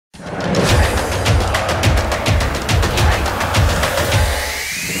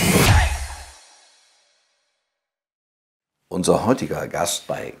Unser heutiger Gast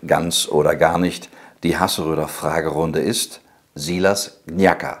bei Ganz oder gar nicht, die Hasseröder-Fragerunde ist Silas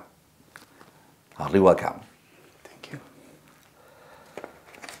Gnaka. Heartily welcome. Thank you.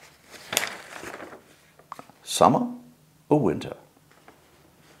 Summer or winter?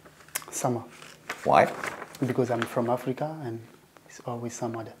 Summer. Why? Because I'm from Africa and it's always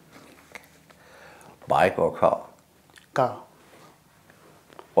summer there. Bike or car? Car.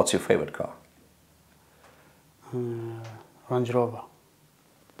 What's your favorite car? Range Rover.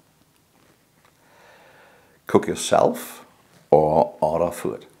 Cook yourself or order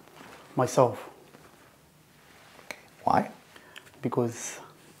food? Myself. Why? Because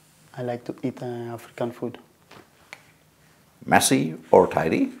I like to eat African food. Messy or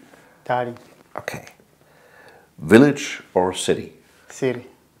tidy? Tidy. Okay. Village or city? City.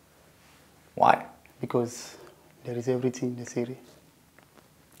 Why? Because there is everything in the city.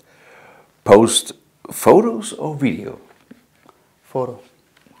 Post photos or video? Photo.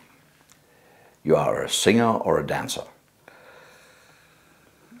 You are a singer or a dancer?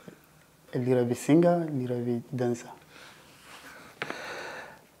 A little bit singer, a little bit dancer.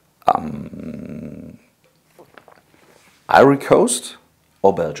 Ivory Coast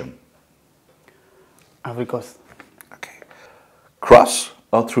or Belgium? Ivory Coast. Okay. Cross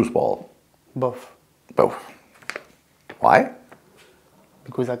or truthball? Both. Both. Why?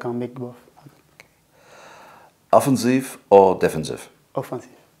 Because I can make both. Offensive or defensive?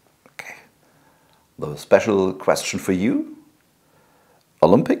 Offensive. Okay. The special question for you: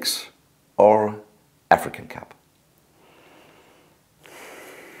 Olympics or African Cup?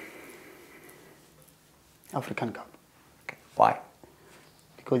 African Cup. Okay. Why?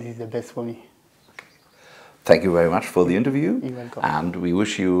 Because it's the best for me. Thank you very much for the interview. You're welcome. And we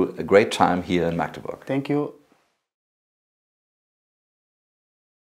wish you a great time here in Magdeburg. Thank you.